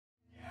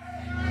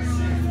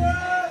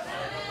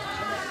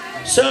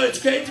So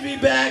it's great to be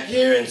back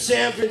here in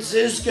San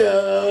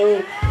Francisco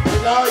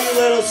with all you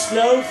little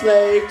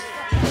snowflakes.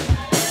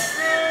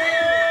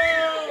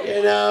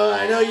 You know,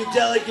 I know you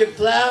delicate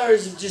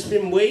flowers have just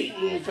been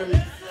waiting for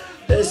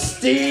the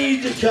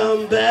steed to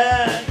come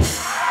back.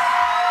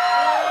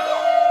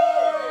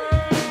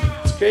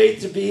 It's great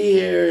to be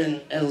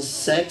here and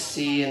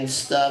sexy and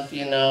stuff,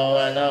 you know.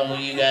 I know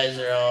you guys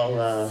are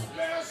all,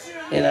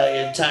 you know,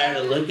 you're tired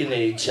of looking at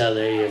each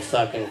other, you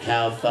fucking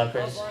cow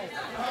fuckers.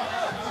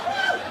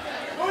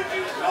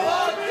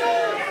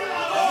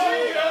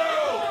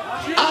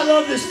 I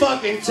love this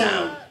fucking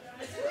town.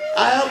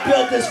 I helped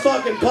build this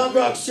fucking punk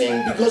rock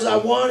scene because I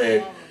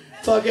wanted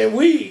fucking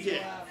we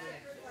did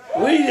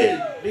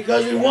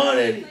because we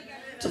wanted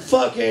to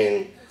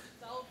fucking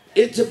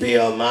it to be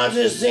a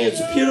homogenous thing.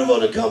 It's beautiful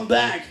to come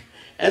back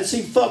and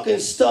see fucking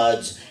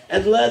studs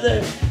and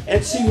leather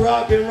and see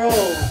rock and roll.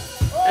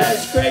 And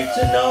it's great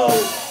to know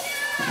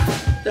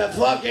that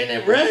fucking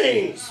it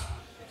rains.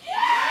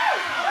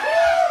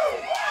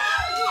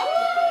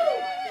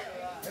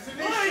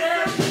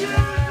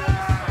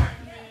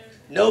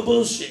 No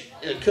bullshit.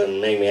 It couldn't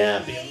make me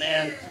happier,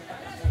 man.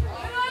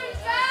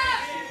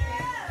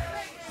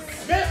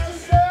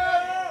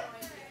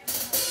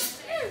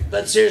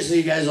 But seriously,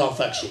 you guys all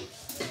fuck shit.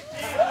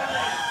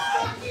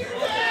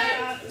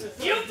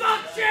 You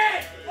fuck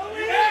shit!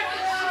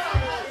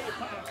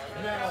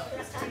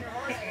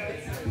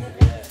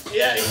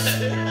 Yeah.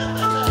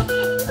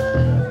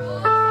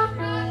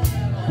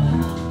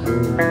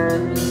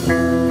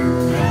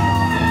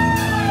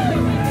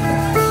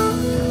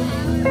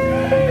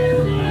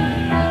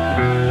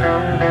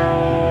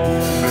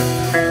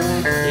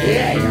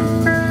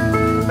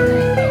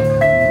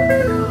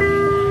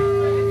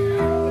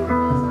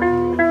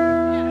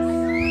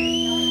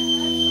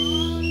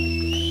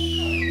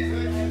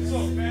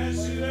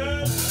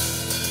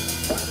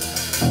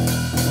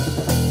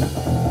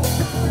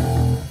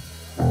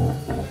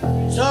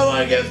 So I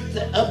want to give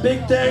a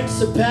big thanks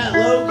to Pat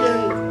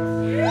Logan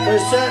for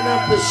setting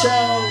up the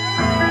show.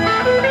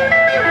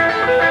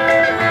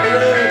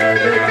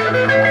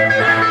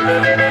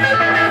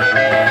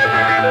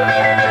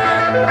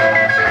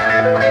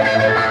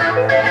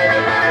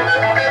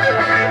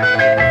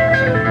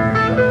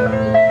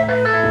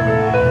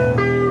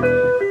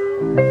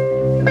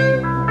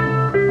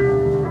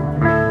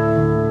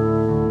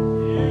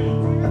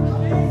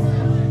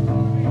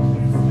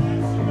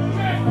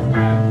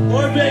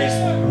 More bass.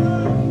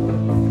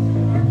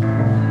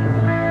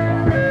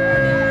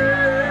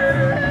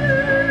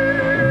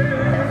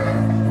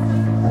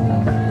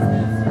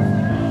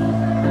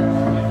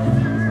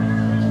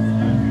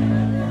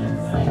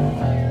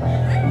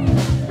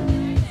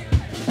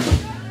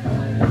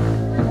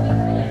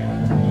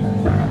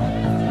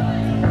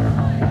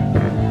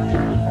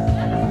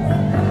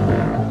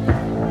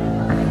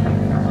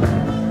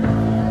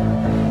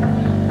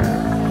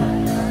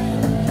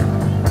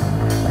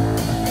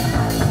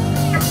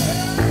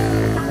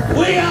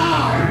 We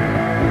are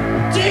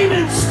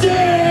Demonsteed!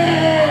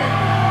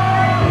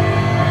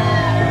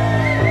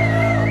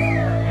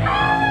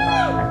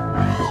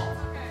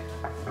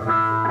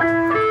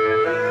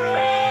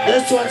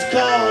 This one's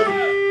called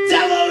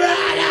Devil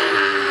Rider!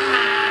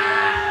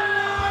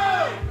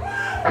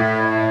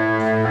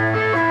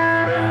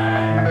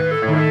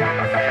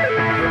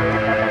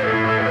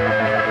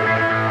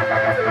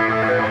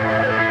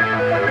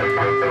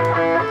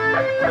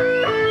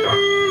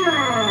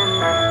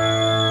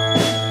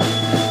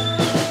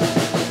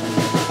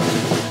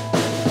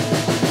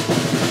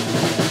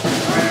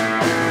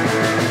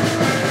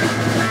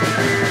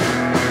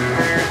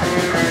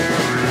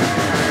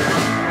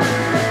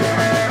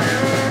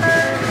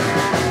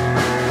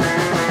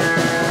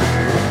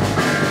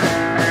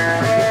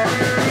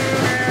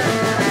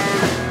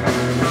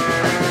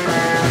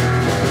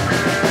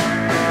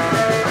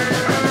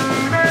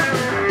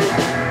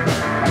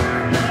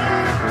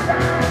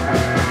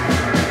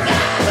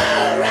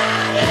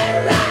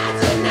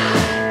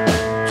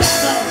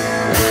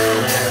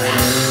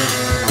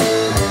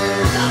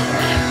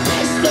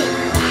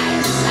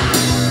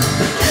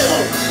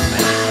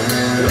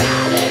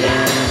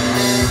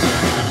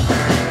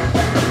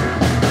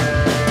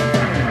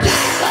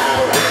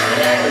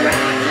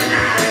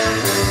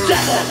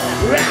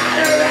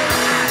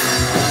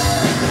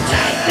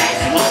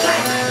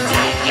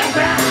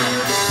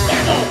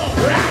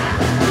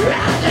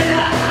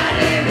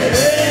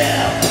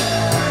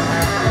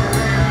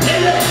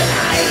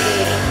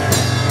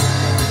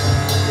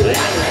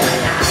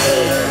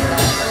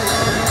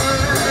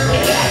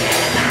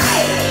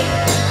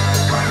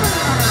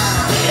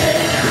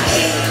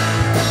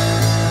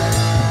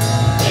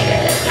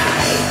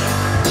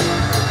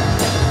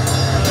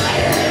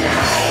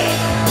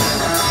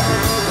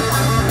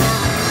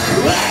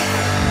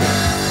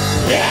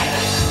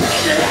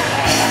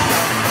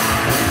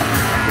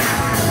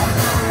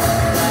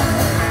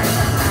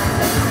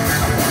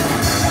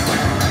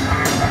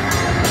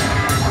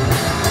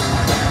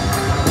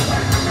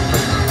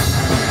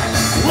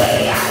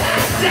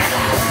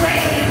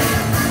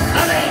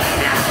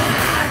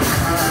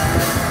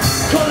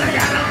 Coming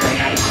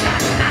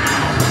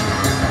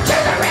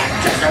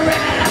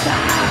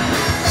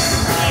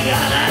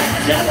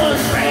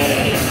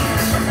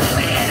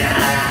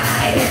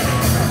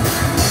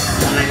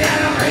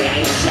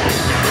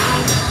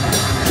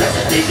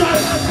Detroit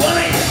will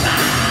be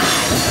fine.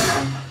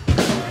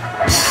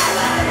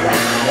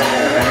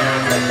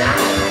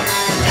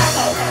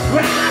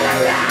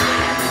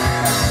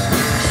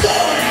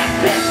 Sword and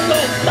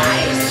pistol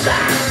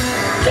blazing.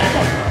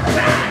 Devil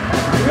ride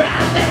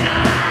round the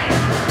eye.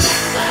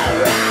 Devil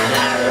ride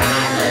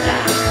around the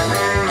night.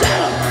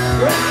 Devil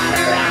ride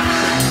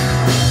around.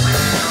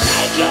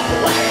 Take your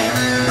wedding,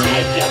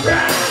 take your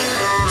bride.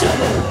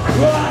 Devil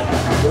ride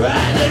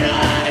round the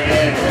night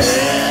in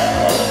hell.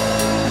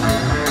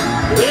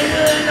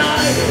 Into the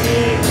night,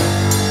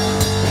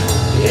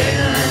 into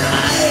the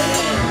night,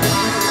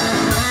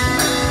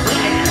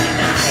 into the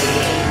night,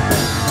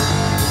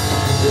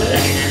 into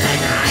the night.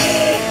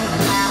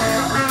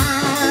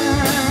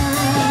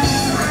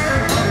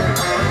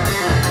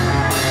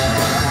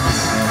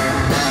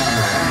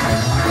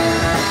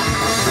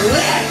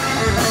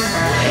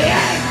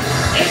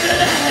 Into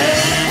the hell.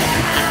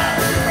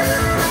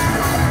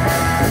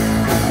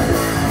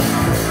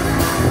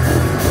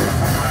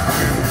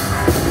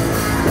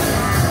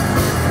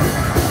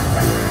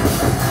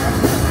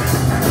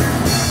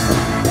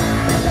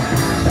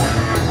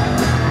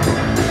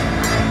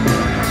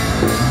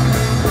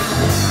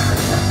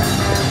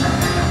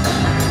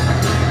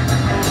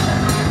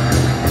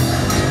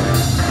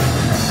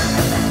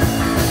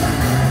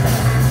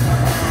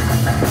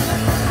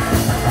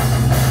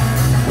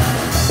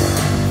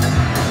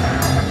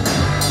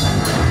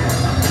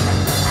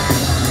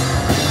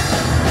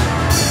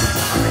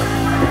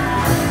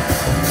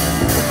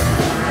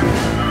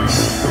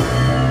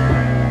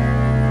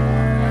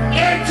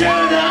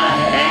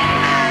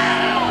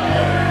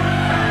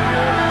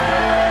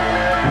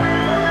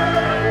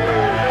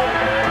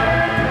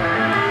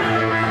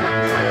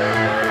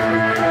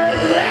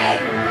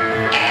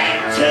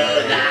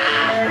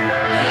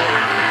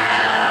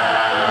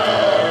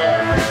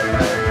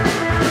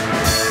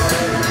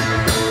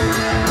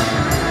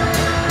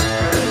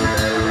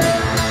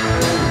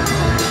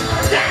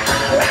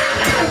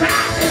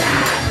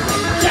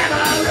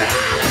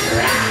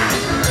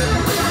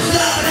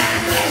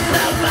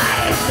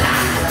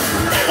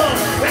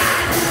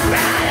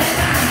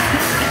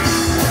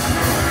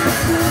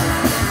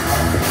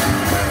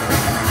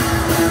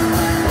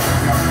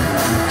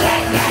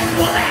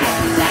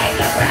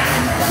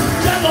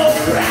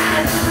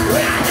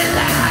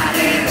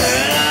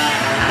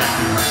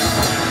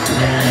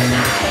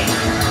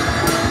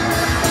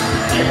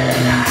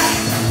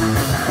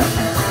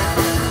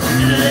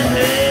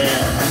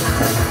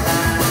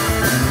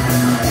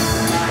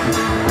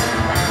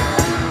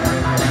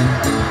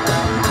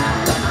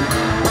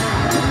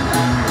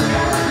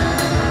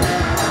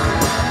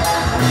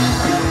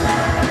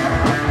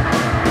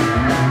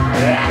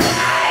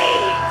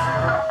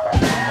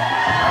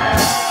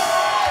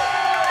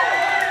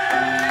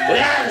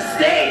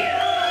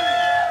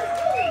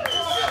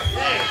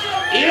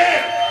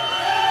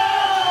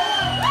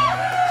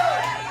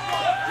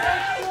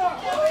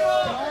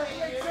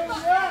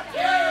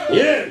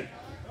 Yeah.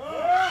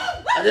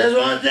 I just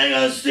want to thank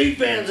those Steve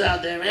fans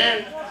out there,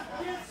 man.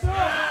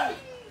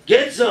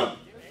 Get some.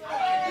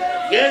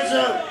 Get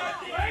some.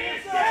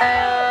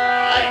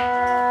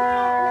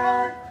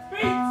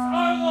 Beats,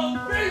 Arlo,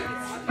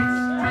 beats!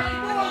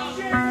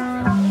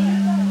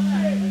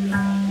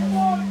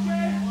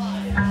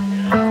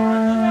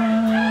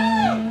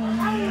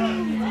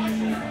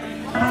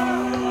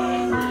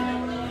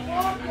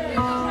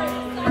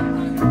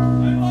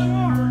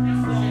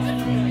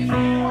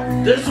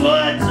 This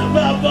one's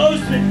about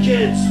Bozeman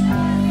kids.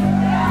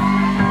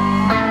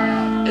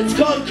 It's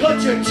called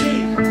Cut Your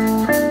Teeth.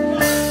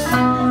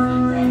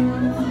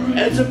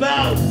 It's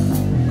about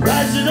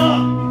rising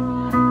up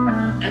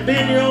and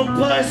being your own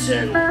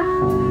person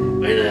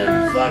in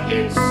a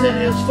fucking city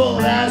that's full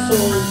of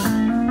assholes.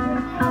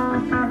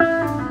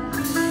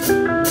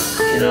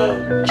 You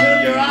know,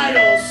 kill your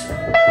idols.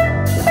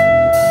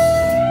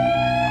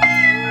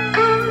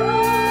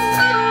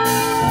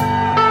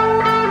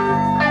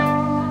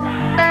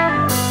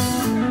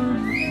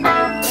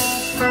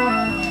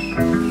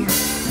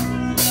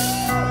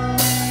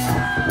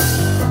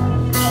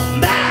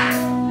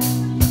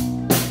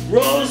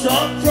 Rose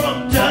up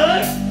from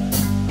dirt,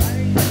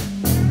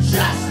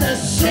 just the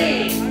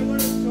same,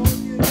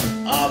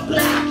 a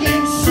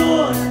blackened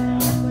sword,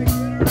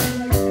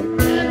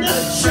 and the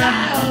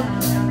child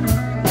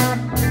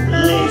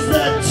leaves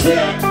the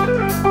tip,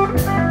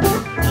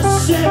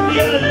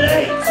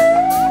 assimilate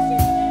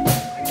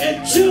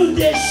into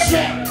this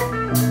shit,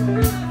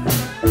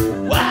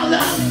 while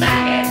the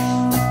maggots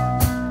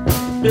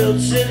build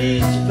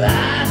cities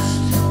fast,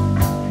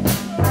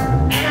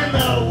 and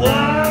the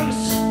worms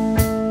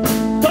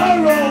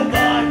burrow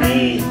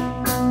beneath,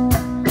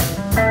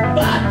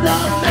 but the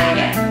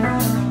maggot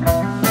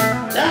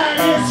that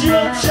is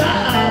your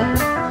child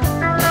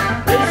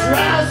is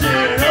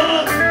rising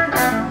up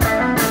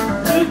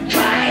to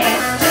cut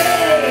its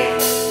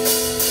teeth.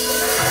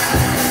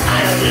 I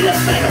don't need to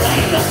fade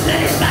away, but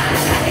city's bad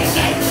at it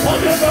game. On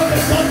your broken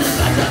roses,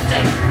 cut your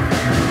teeth.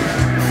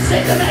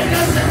 Seem to make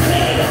us to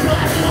me, your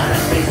blood, you want to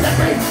be set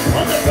free.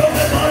 On the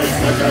broken bodies,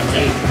 cut your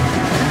teeth.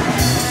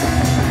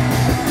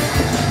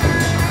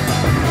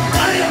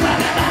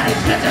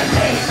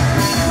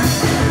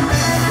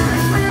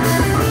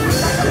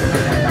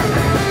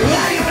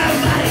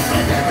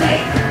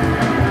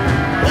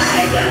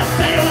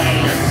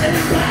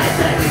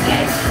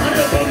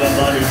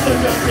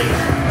 team.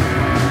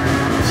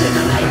 Seem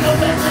to make no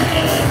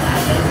mistake, I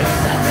just miss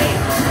the beat.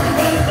 The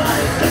broken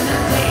body's with the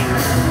team.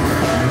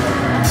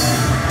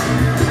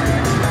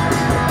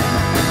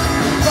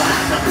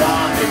 Find the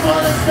calm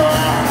before the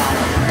storm.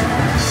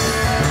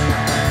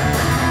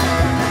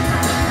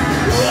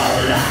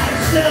 All life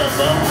still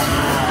born.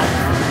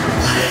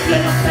 I ain't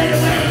gonna fade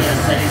away, your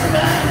city's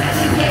bad and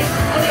you can't.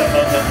 On your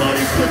broken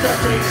body's with the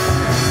team.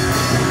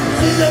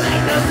 Seems to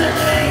make no sense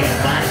to me. Your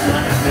body's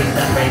 100 feet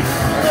the beat.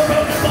 On the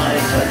broken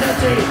body's with the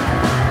team.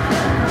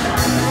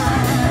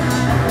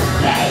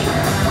 Hey!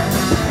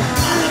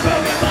 On the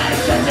broken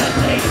body's with the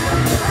team.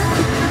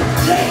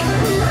 Team!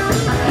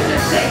 With the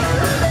team.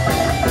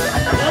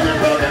 On the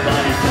broken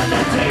body's with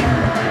the team.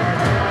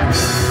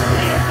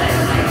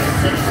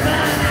 City's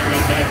bad and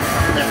they came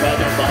on the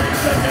broken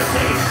body's with the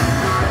team.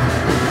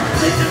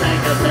 Seems to make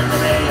no sense to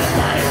me. Your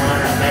body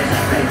wanna face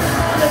the beat.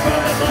 On the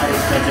broken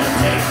body's with the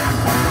team.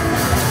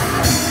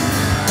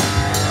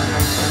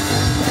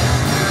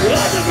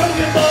 On the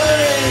broken body.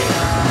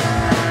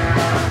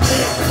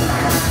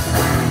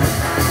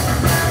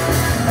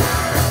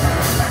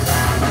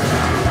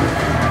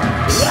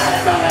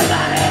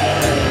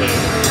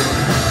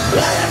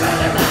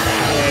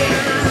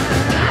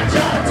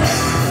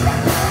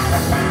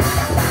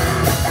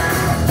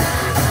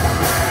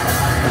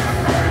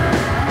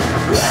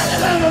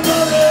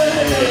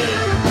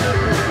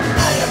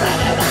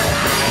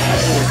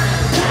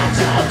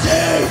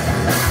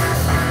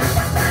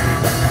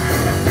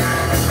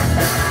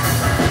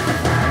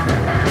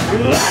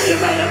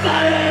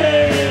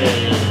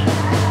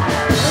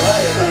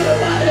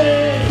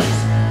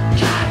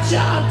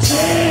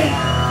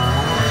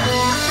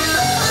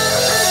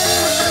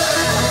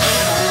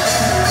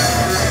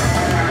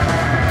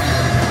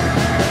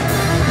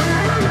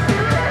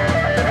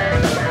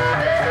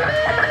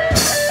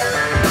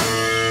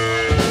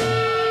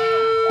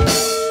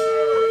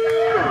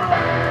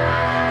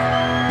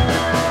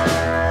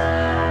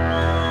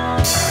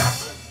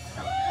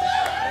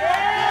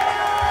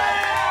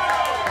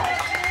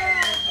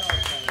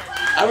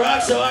 I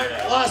rock so hard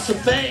I lost some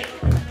fame.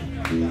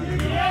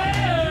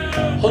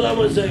 Hold on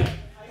 1 second.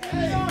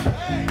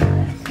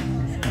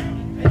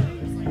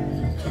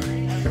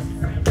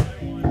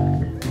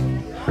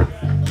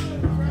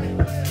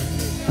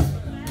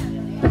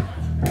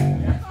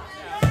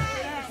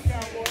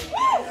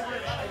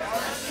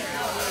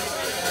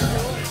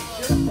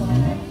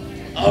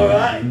 All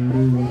right.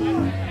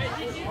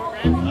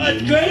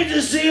 It's great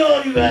to see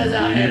all you guys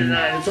out here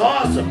tonight. It's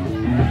awesome.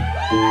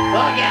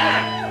 Fuck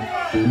yeah.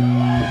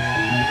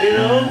 You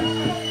know,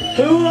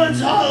 who wants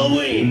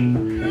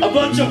Halloween? A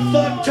bunch of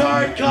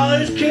fucktard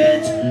college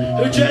kids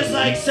who dress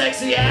like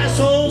sexy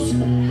assholes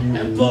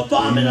and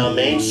vomit on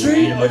Main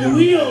Street? Or do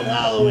we own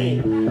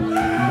Halloween?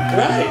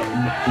 Right?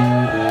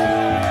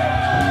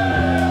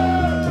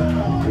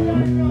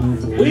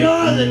 We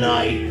are the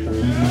night.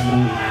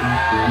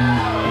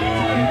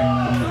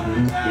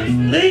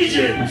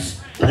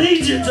 Legions!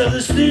 Legions of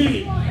the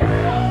Steed!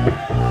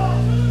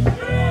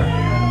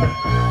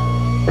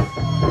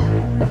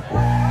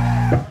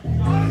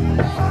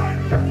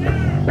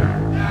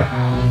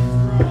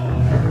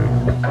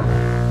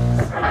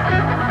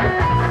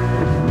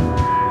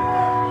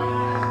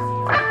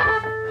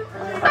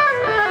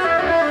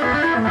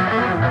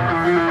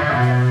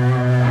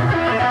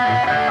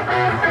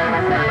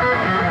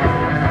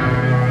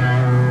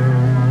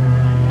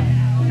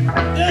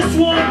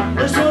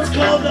 This one's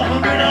called The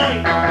Hunger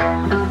Night.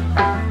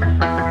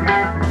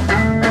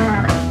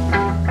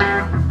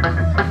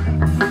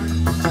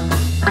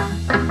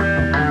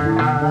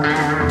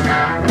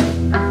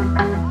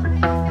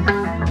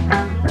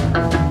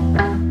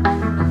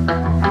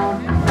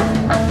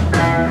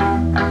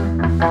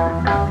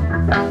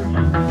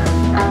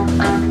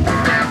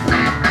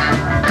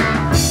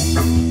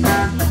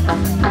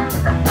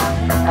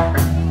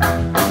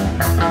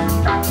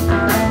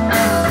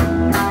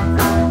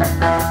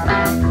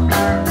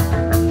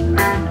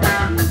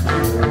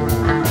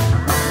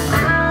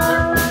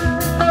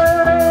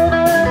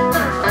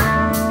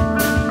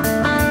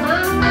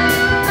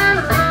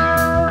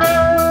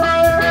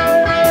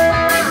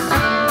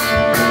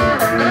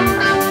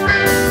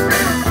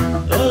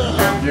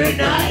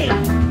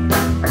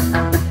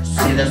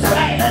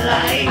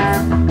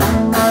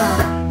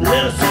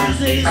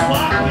 Susie's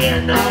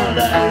walking all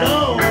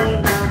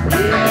alone,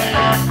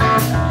 yeah.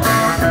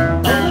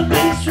 On the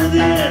beach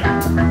within,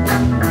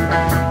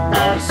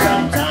 or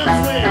sometimes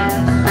wins.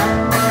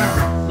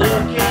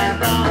 Look in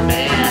the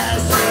mirror,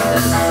 see the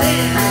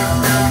sin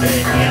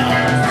in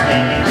your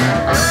skin.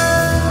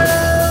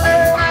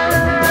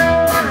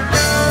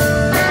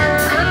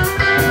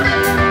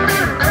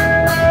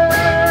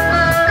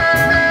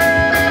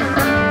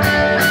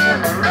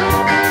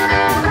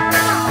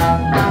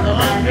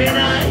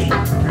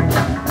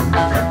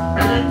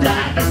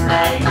 Darkest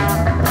night,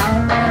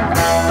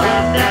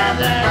 but now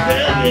that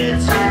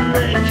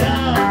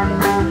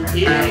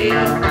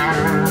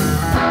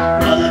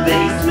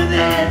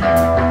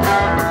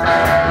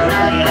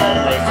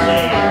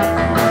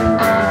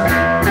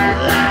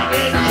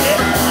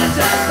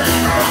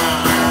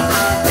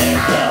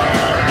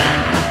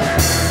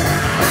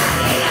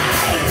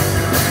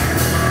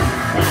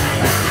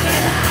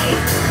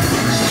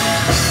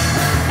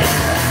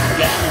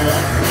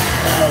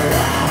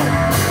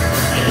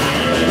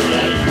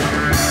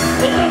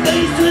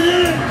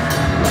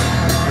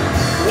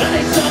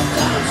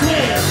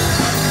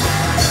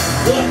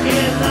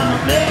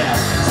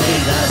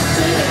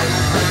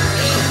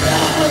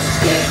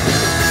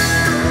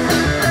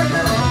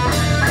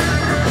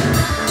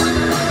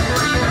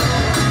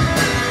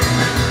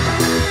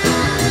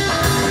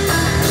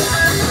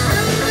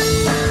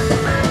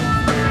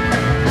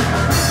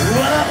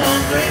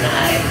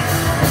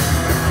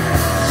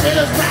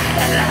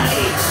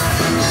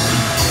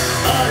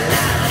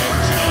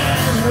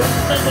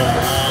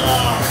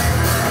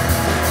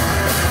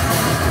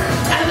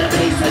And the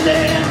beast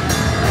within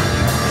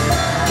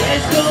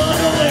is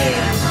going away.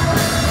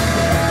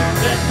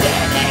 The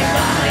dead ain't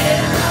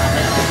lying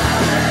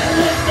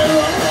with the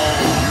war.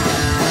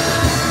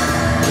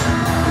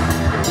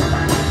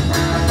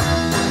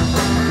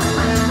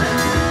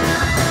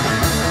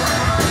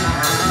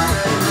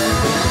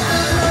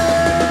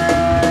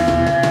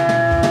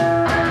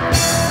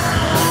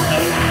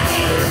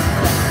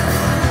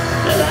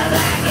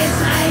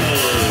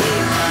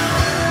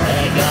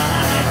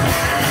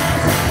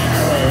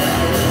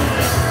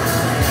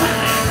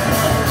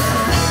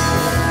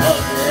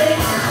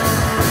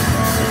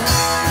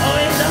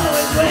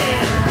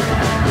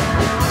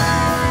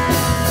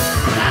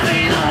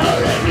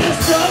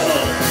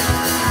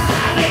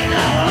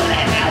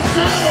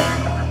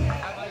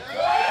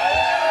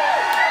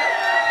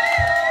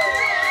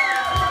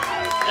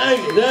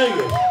 Thank you.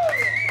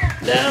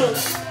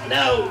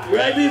 Now,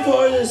 right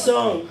before this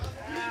song,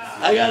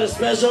 I got a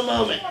special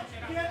moment.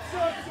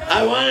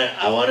 I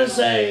want to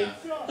say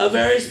a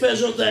very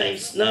special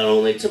thanks, not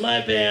only to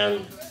my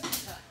band,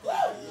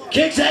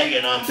 Kicks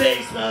Hagen on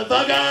bass,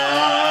 motherfucker,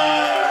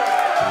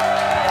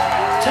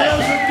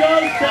 Tales from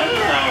Ghost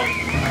Town,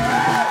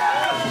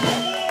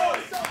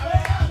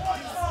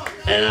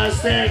 and I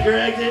stand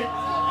corrected,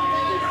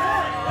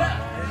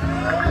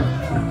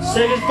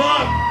 sick as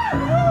fuck.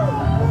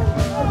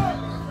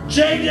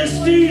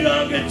 Demonsteed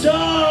on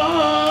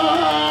guitar!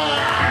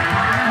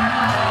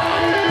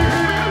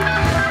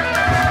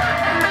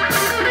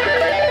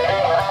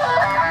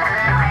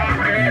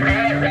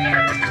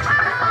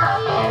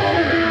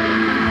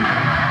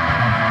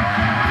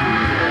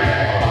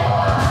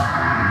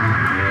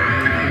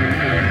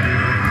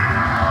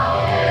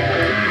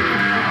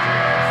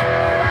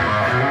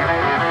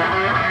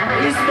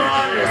 He's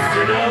modest,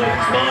 you know,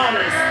 he's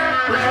modest.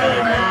 He's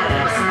really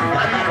modest.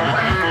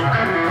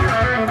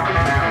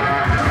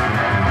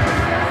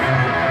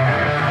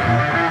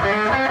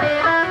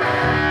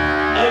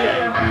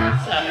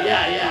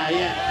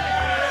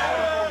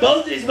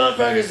 Both these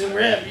motherfuckers can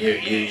rip.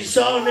 You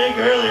saw Nick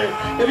earlier.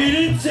 If you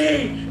didn't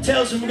see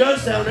Tales from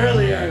Ghost Town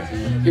earlier,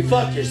 you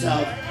fucked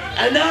yourself.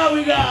 And now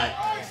we got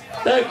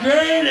the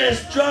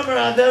greatest drummer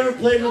I've ever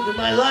played with in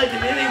my life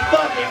in any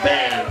fucking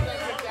band.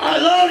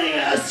 Arlo,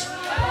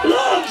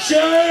 long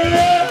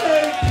shirt!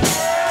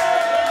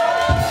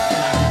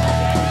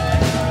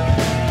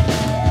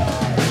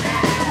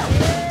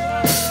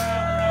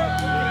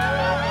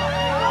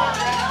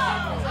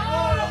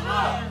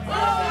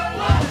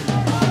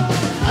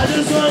 I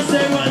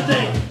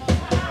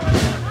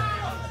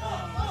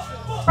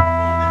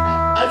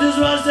just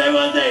want to say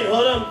one thing.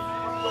 Hold on.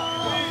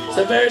 It's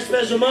a very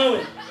special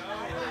moment.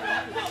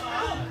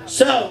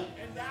 So,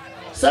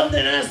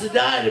 something has to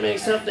die to make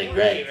something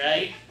great,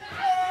 right?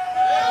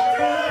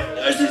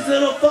 There's these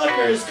little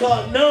fuckers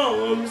called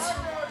gnomes.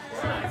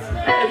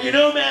 If you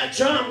know Matt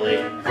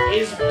Trombley,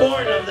 he's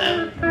born of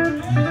them.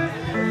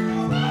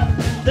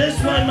 This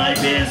one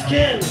might be his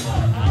kin.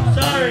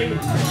 Sorry,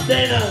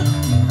 Dana.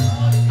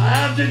 I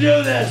have to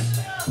do this.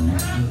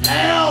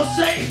 Hail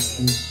Satan!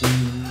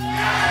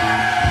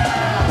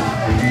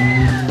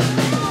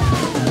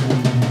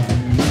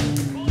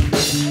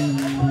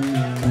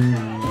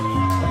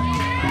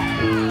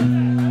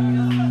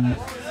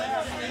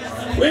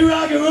 We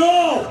rock and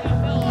roll!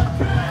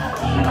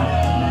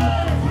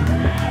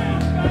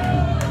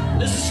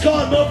 This is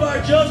called Mopar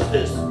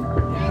Justice.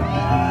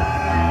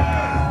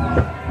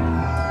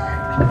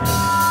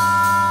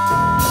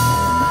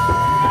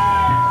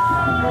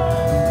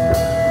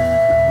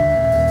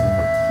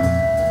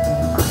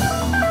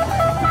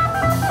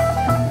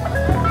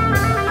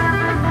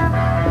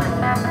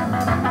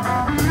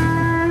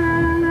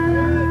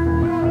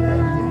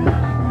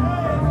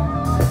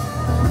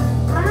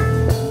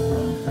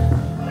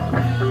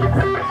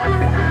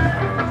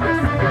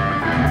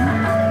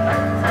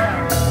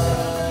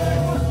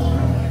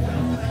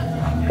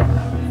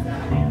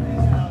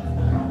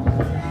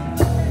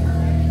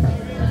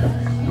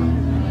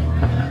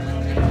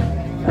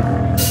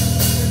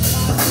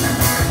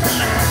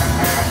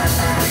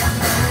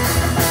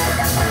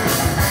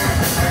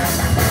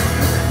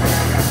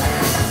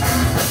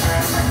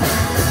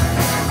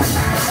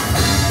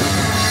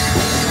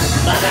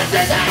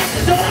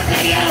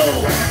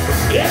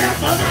 Get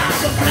up on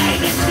the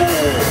flaming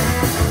school.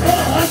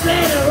 Oh,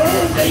 husband, a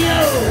road to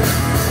you.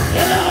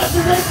 You're lost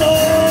in the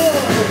fool.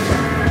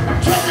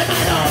 Chocolate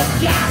metal,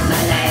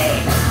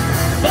 gasoline,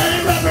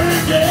 burning rubber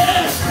and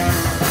dirt.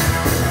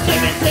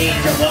 Demonsteed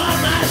to war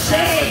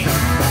machine.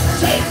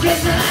 Safe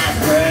kiss the last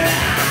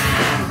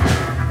breath.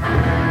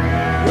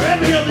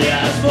 Ripping up the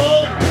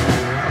asphalt.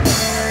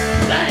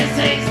 Letting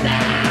things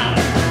down.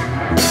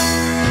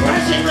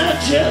 Crushing the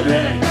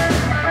children.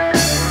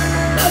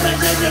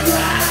 Nothing's in the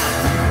ground.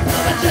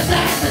 Just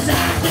asses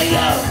after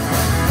you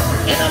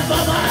in the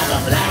form of a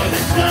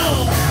flaming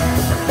skull.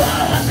 For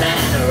a man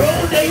to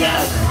roll to you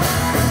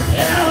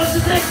in a host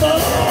of thick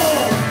bull.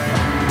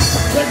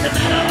 With the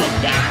metal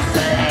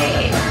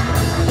gasoline,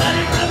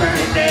 letting rubber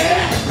in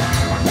there.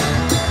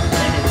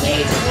 And it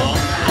takes a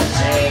walk.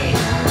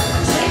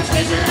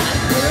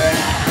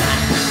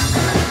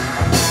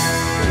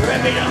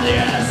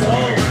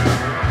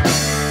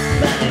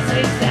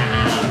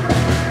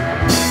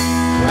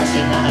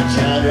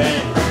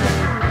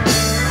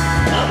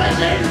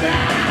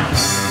 ground.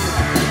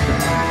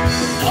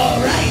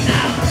 Alright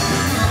now,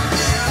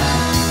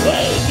 we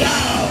go.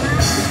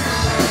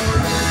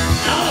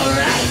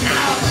 Alright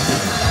now,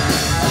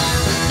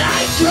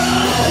 Nitro.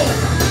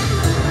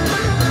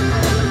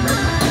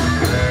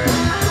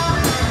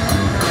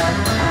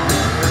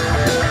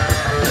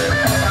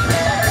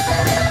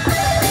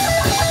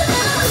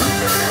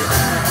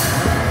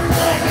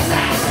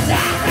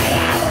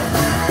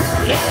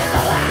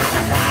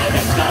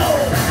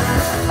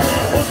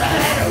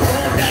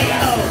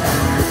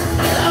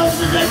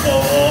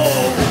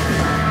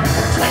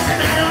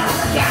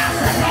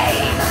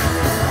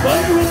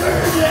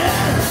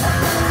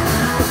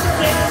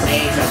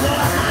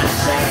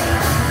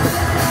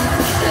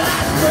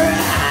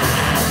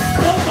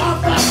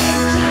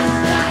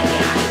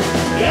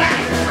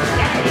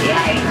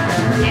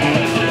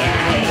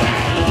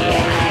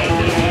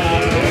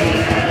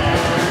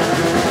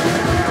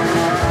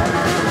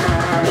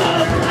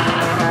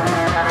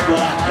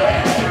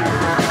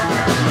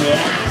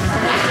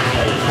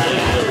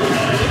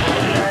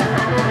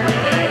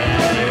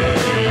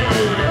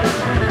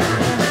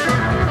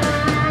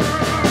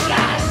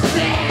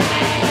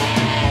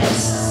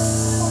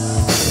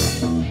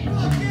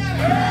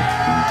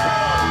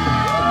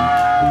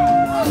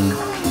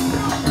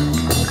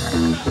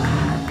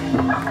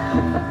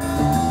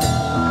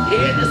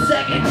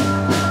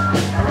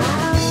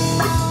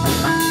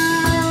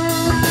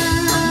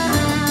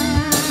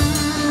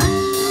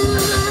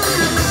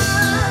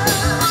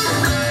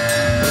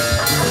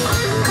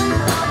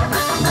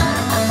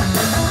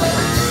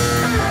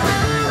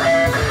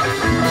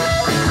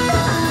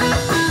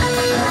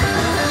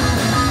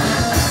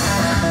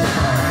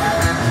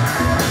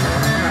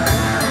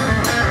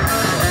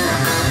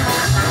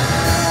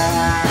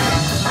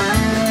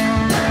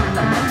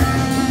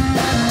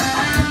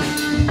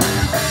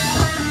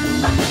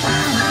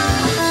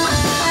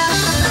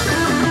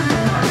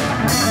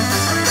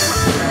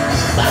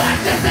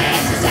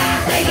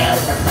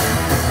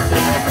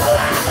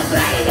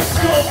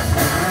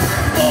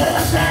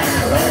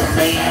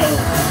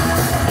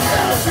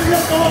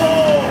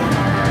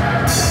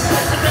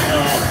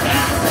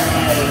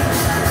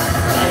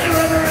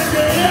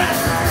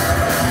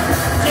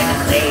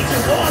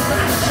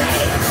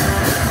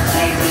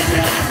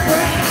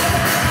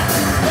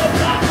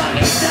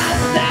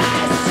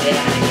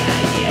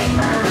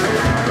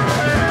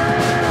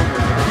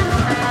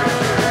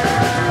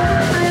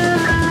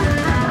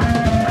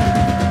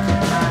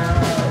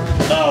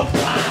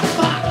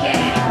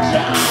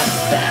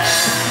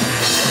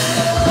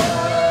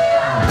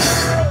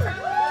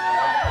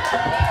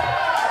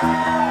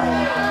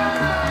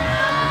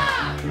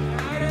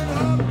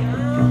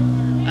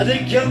 I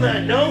think killing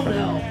that gnome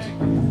helped.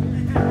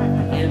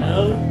 You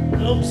know?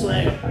 Gnome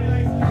Slayer.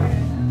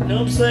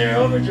 Gnome Slayer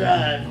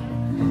Overdrive.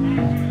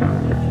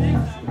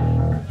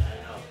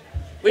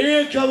 We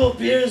need a couple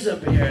beers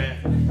up here.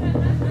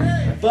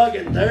 I'm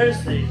fucking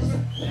thirsty.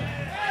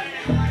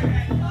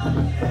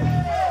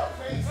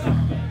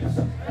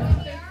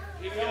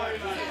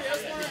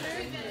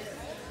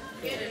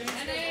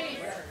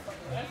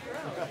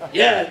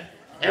 Yeah,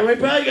 and we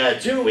probably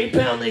got two. We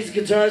pound these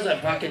guitars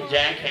like fucking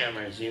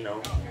jackhammers, you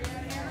know.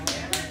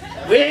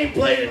 We ain't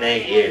played in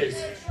 8 years.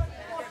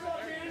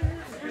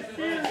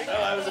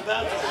 Oh, I was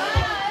about to say.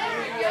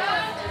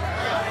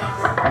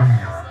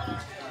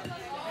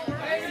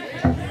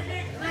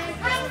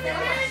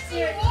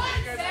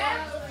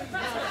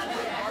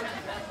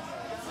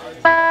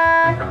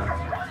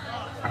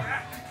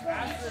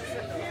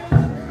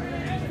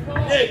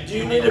 Nick, do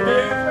you need a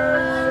beer?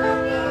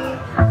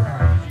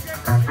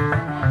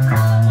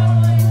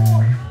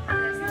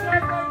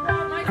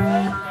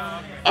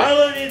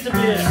 Arlo needs a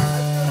beer.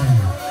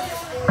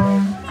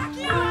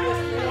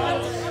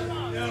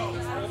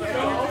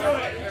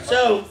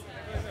 So,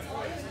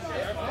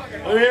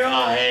 when we were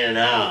all hanging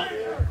out,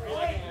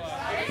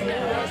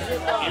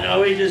 you know,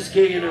 we just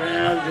kicking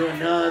around doing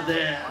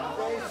nothing.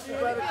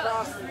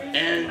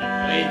 And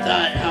we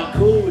thought how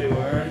cool we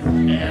were,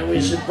 and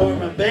we should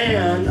form a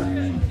band.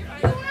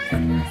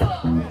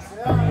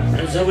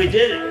 And so we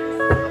did it.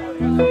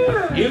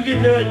 You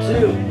can do it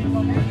too.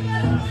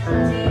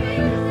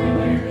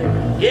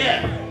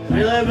 Yeah, we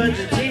had a bunch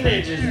of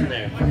teenagers in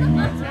there.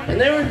 And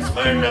they weren't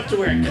smart enough to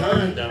wear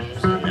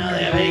condoms, and now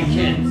they have 8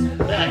 kids.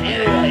 But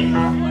anyway.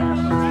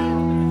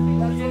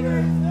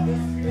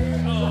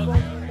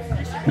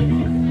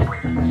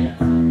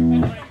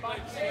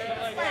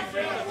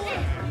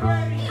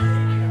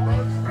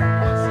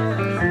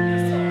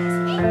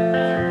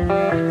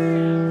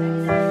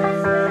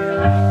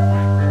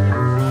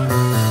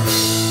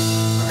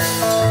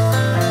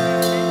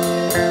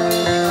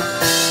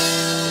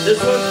 This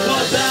one's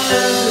called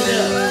Ballad of the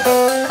Dead.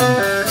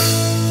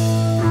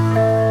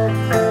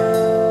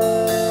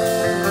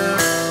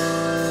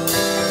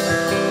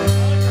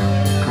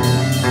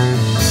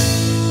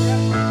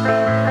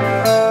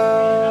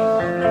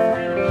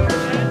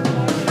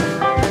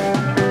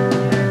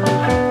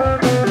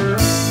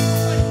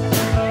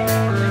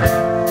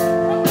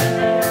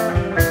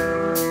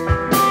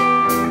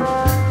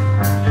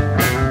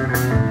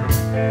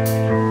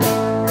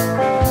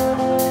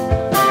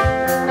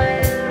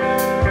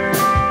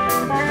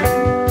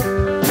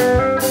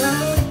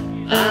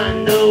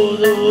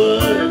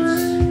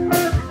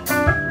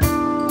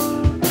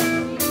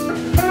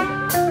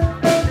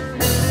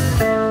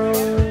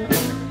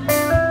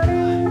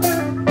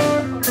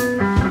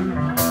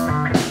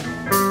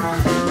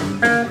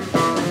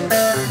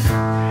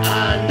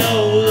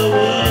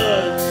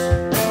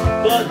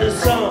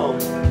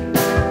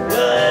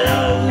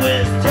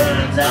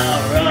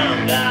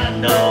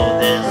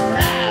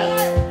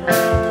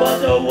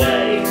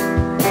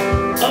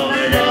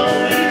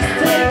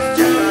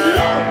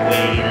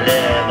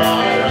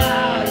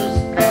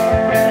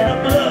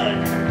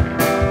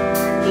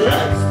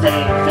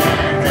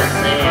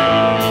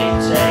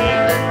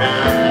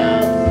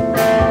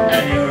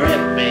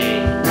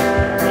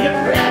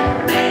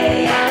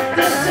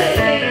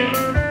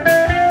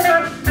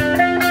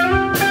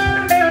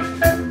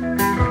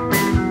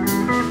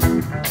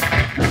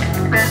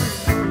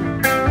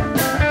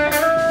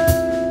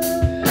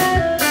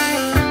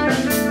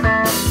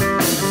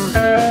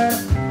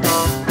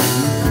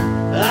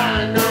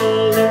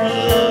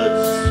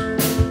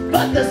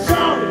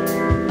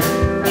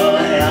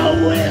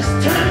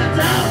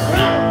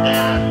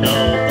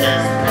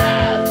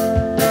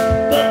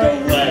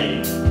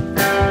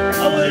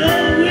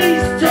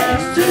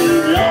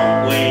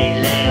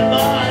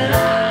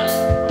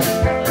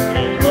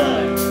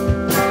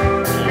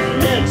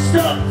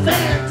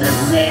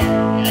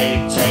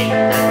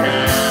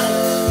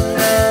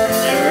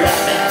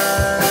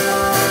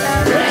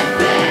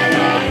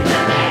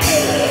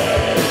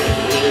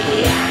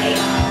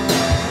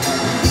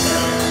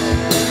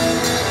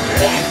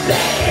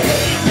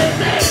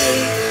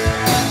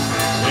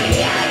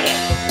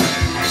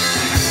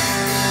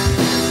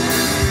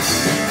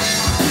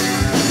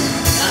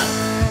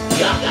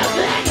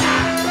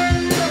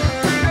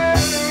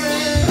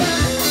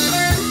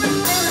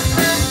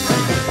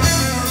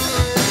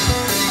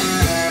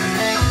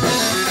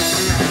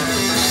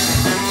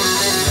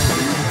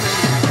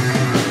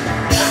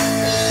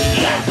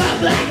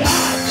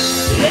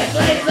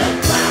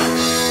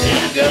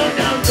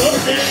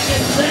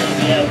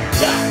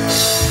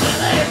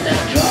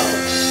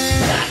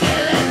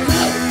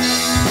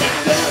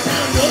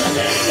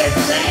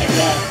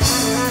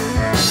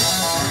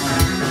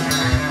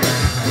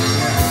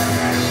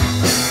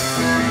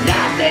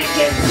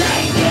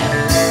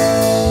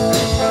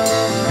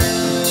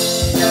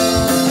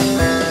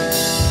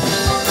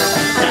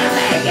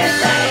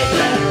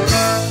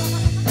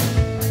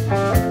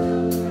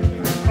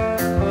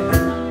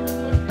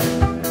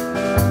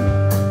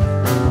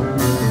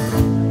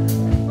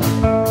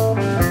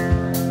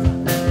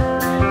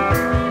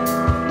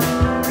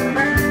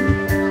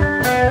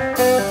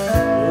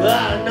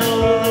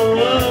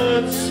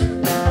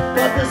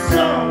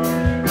 song.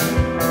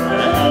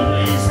 It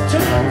always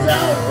turns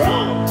out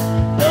wrong.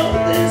 Know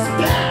this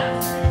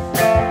path,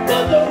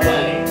 but the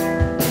way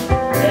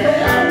it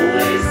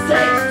always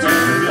takes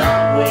too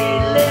long. We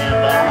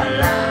live our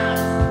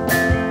lives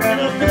in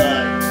a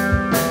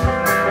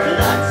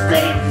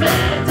blood-stained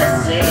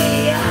fantasy.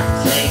 I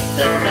take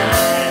the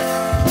knife,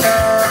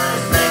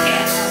 stick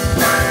it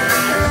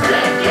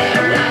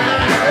where I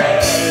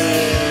bleed.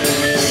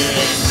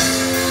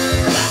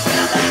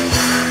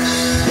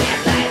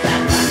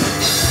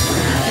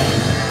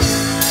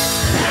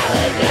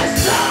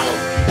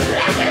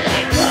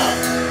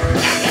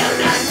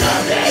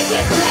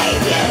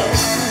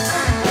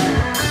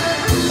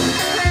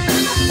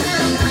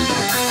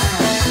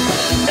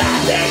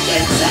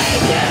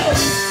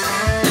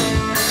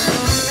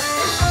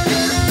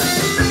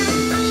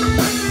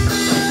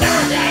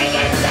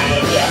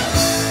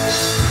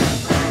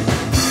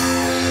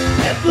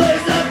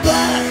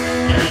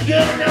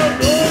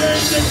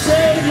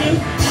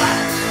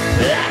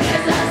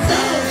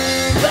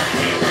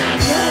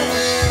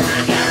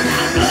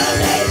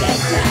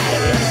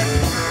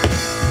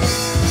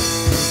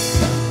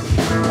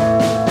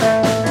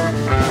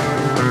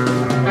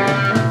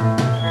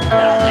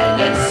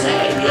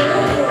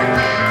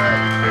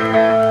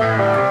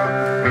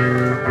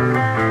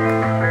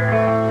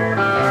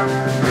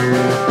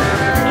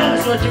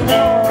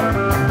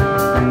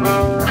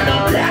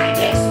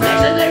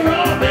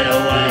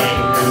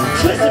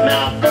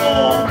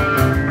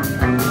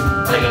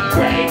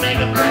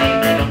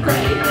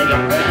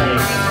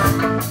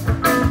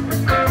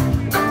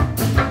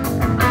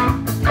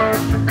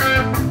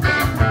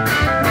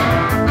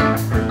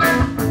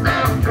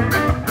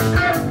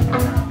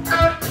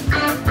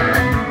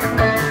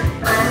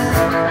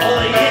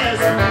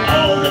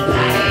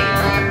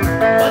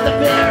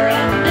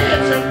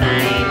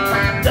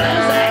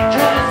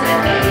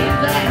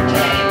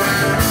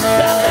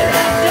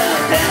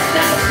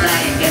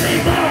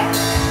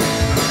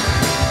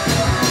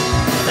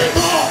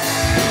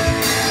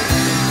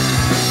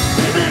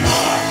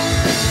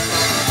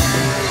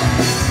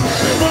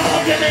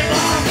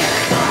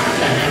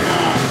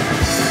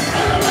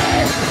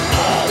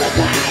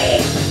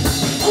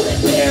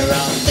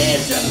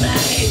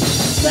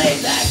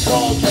 Slave that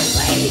culture,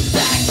 slave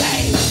that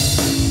game.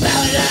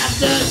 Ballad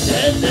after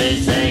death,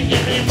 they say,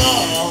 give me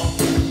more.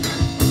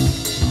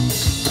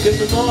 Give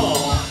me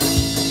more.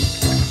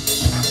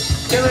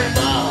 Give me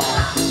more.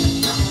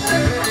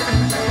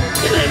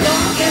 Give me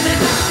more, give me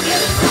more, give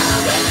me more,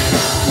 give me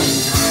more.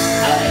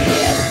 Oh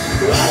yes,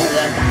 roll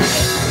the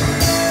dice.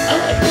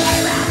 Oh, we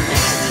play around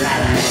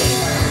naturally.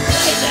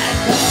 Slave that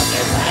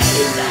culture,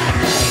 slave that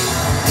game.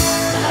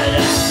 Ballad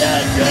after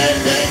death,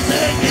 they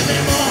say, give me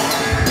more.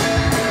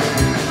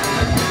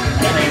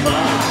 Give me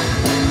more!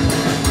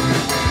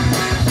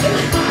 Give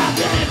me more,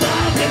 give me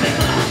more, give me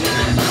more, give me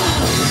more!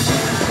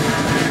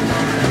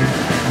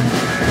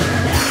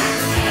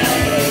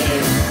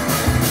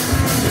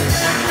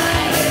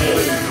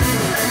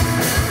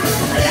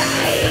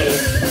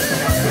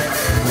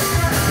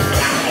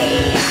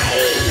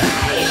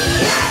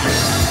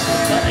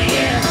 But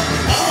again,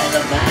 all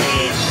the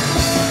pain,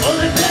 all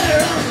the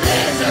glitter on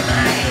this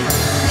remain.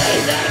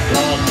 Plays that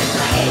cold,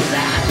 plays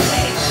that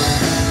pain.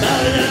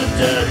 Not enough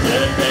to do,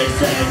 they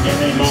say, give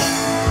me more.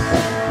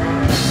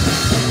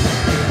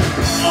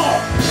 More.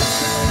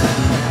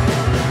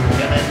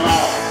 Give me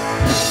more.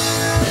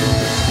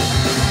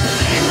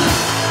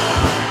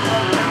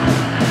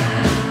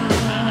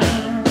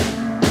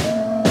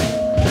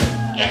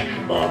 Give me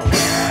more.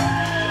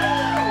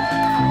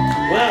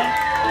 Well,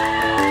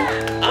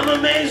 I'm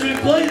amazed we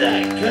played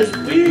that, because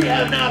we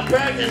have not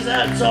practiced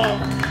that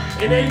song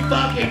in 8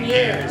 fucking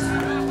years.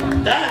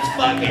 That's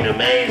fucking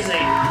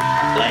amazing.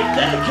 Like,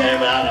 that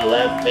came out of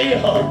left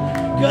field.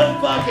 Good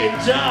fucking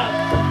job.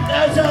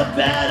 That's how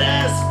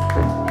badass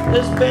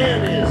this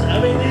band is. I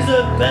mean, these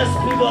are the best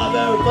people I've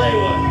ever played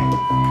with.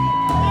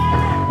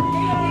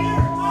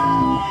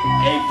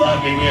 8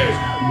 fucking years.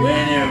 We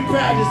didn't even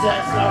practice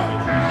that song.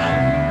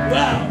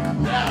 Wow.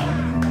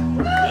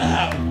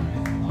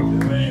 We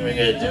weren't even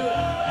gonna do it.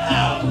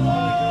 Wow.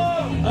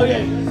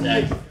 Okay,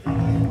 next.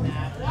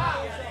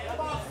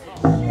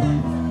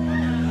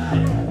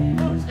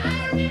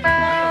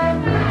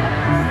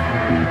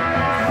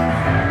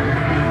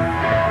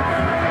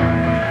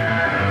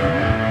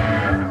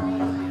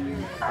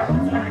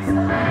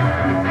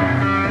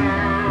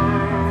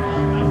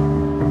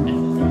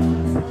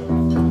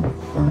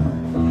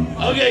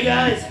 Okay,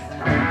 guys,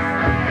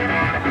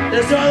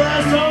 this is our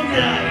last song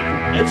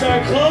tonight. It's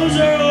our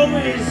closer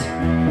always.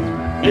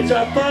 It's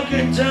our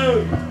fucking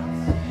tune.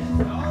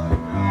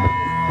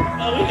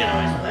 Oh, we can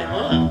always play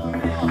one.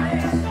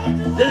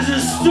 This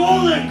is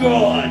Stolen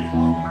Gone,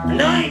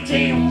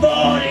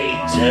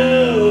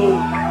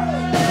 1942.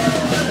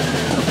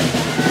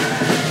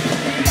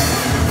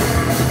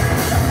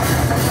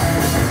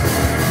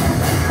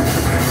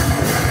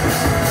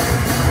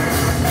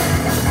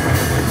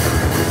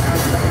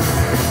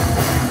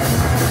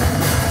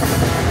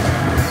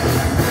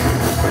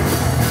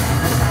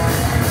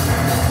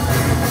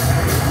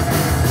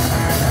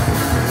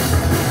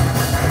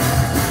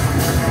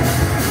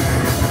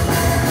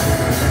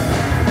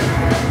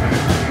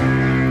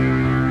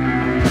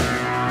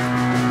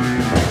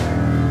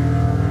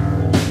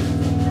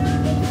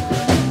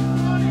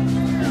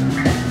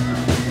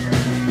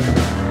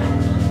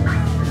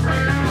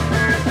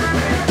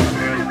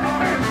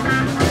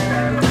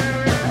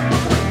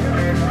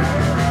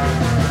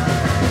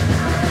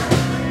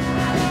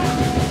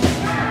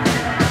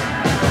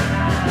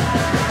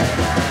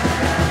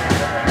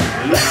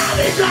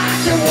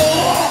 to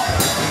war.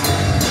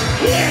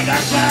 Here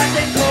got turned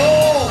to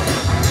cold.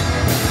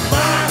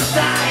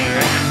 Monster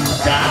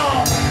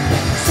raptor.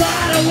 So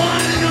I don't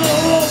wanna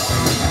know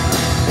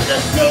the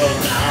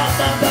smoke off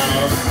my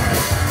bones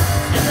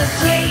and the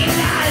swinging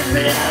eyes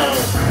below.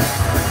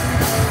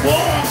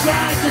 War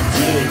cries and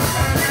teeth.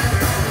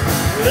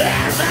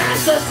 That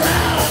master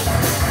sound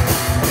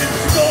and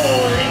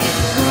stolen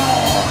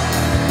raw.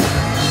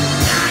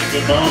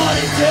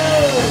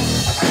 1942.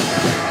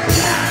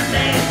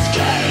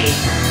 Demonsteed.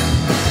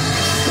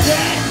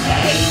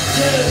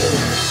 Demonsteed.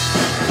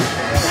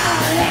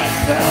 Solid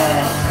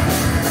raw.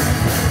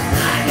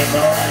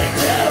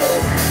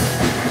 1942.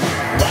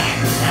 When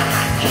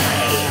I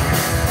came.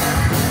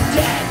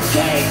 Death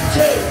came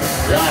too.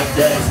 Like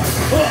this.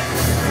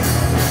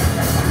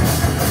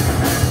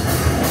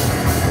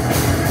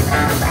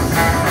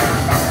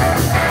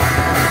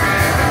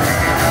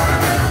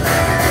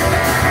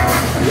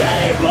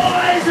 Ready,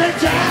 boys,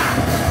 attack!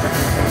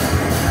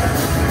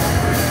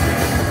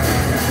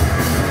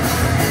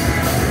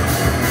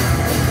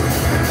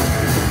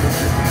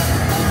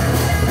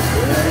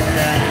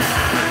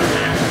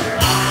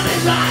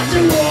 Armies march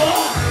to war.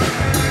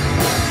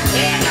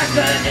 In a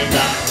burning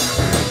up.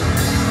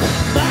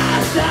 My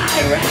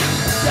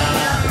director.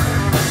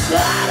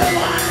 Slaughter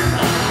one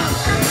more.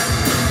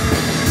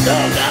 No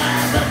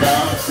God the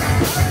boat.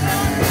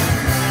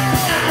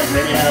 As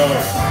we know.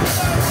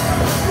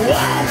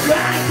 One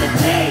crack the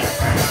tape.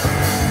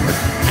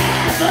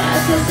 Ever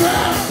so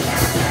slow.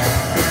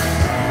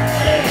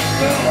 It's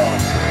cool.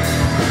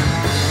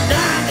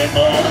 Nothing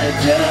more to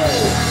do.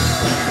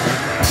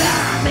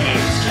 Time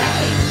is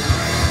came.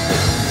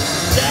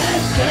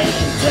 Death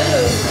came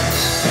too.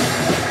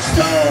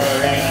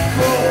 Stolen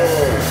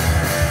cool.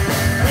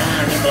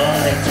 Nothing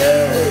more to do.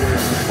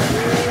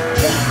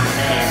 Time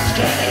is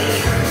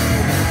came.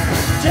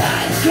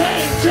 Death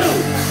came too.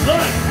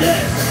 Like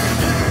this.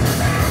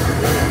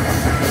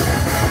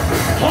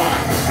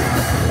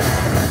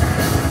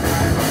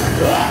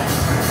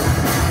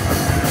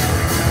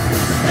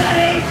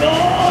 Steady,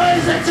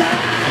 boys,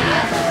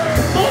 attack!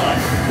 Boy!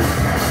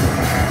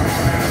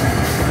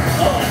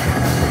 Boy!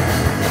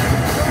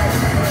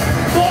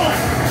 Boy!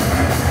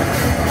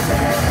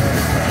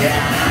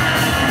 Yeah!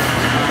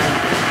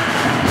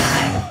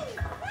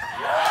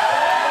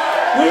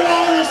 We're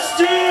on the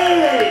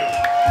street!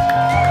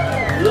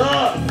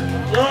 Look!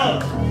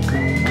 Look!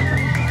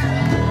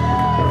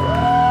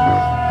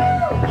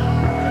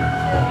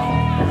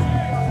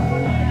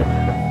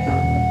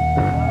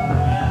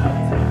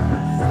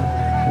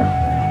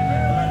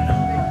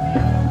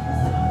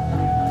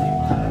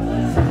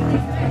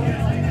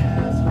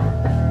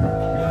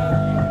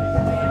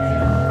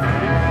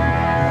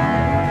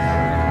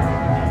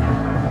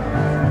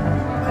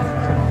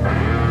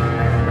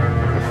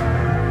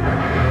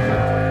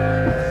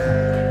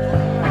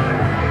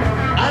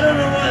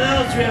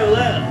 We have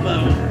left, but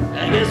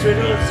I guess we're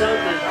doing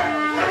something.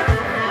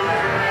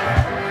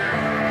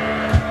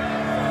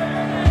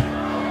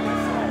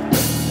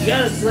 You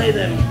gotta slay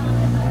them.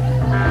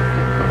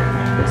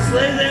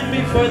 Slay them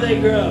before they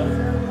grow.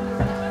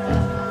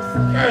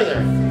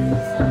 Further.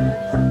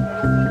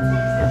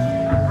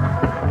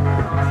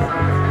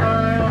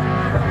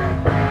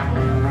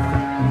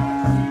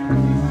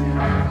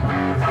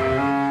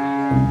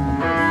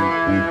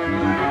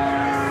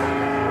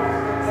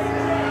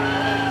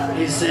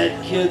 He said,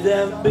 kill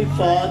them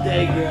before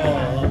they grow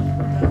up.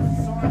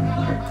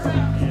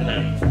 You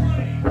know?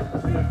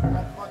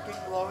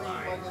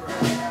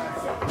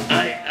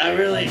 I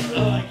really, I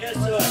guess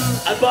so.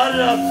 I bought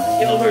it off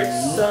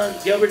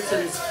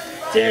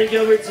Darren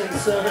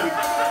Gilbertson's son,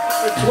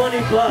 for 20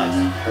 bucks.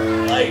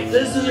 Like,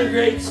 this is a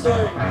great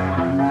story.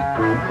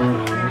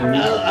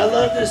 I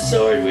love this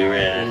sword. We were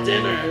at a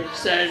dinner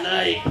Saturday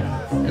night,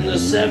 and the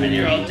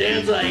 7-year-old,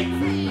 Dan's like,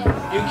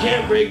 you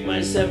can't break my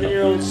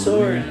 7-year-old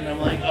sword. And I'm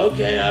like,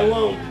 okay, I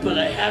won't, but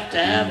I have to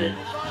have it.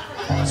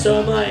 So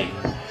I'm like,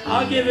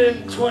 I'll give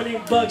him 20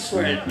 bucks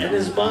for it. And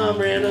his mom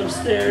ran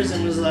upstairs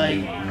and was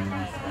like,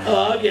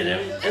 oh, I'll get him.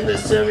 And the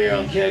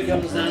 7-year-old kid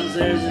comes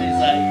downstairs and he's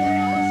like,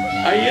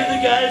 are you the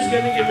guy who's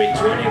gonna give me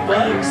 20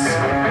 bucks?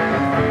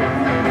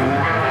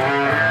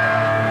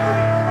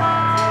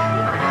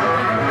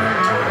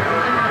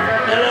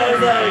 And I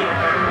was like,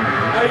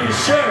 are you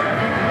sure?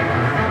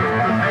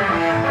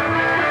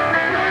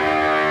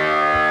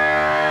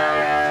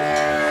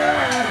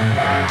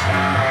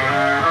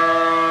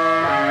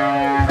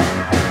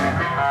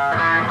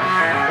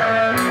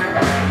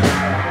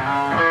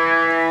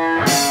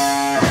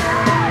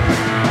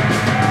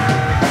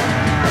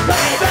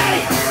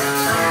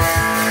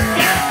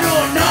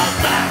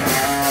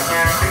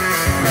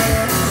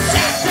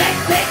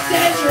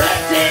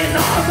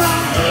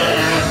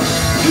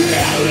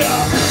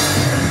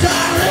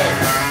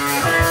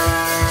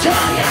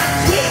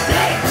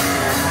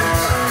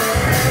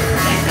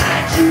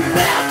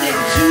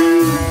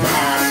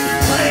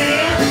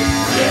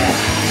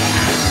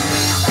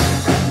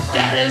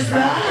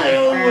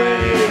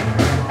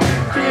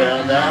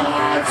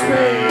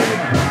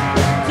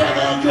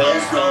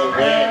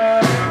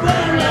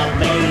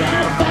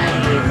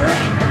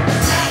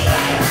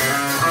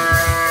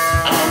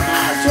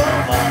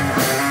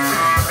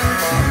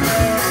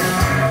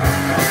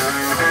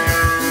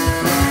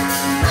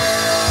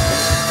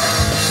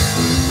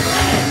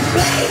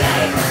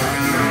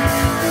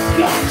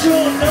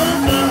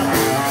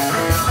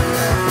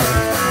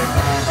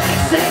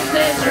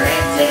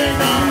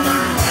 breathing on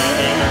my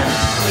hand.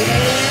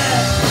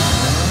 Yeah,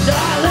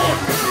 darling,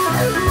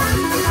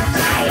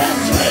 I am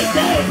sweet.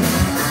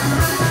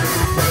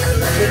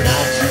 You're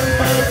not too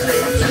much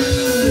into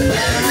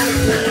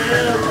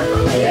myself.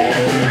 Yeah.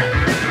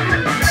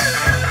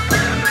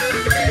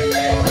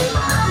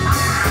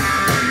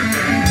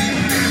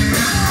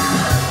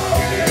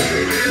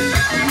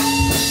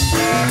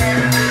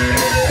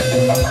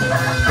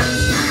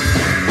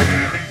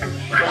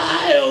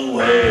 Fly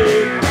away,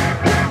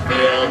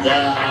 feel the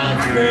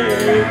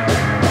heartbreak.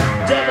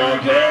 Devil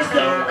girls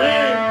don't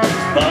win,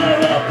 boy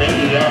will be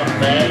your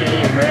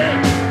favorite.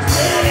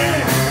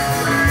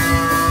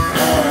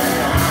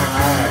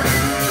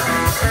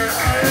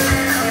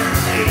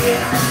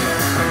 Yeah.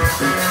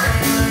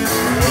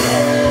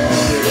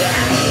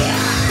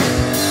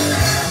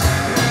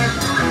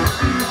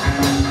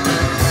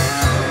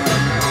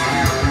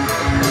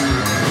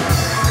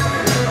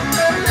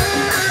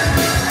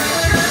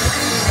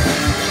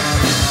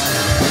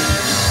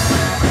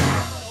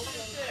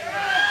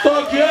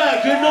 Fuck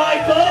yeah, good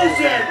night,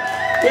 Bosun.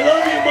 We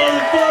love you,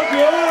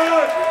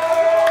 motherfucker.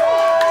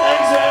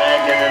 Thanks for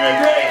making it a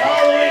great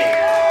Halloween.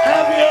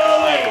 Happy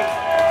Halloween.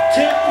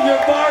 Tip your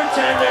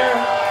bartender.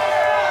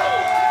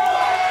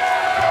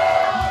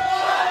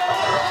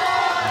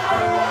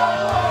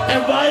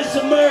 And buy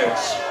some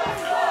merch.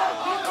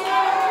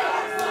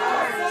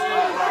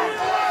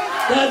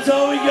 That's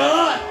all we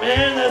got,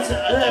 man.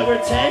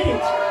 We're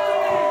tamed.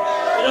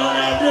 We don't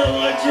have no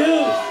more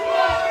juice.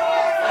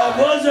 That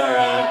was our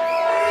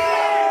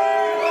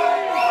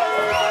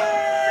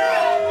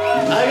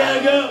I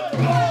gotta go.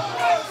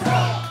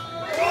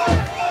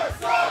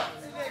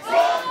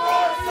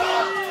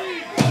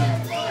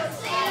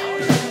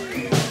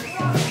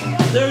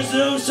 There's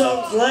no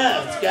songs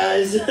left,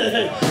 guys.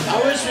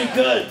 I wish we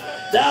could.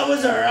 That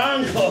was our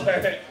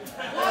encore.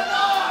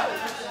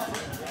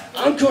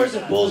 Encores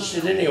are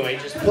bullshit anyway.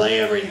 Just play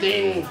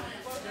everything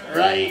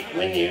right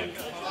when you...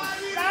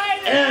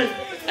 And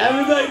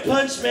everybody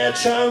punch Matt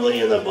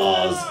Trombley in the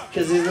balls,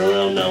 because he's a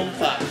little gnome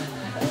fuck.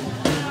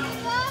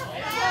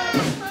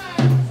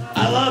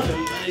 I love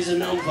him, but he's a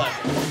gnome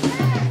fucker.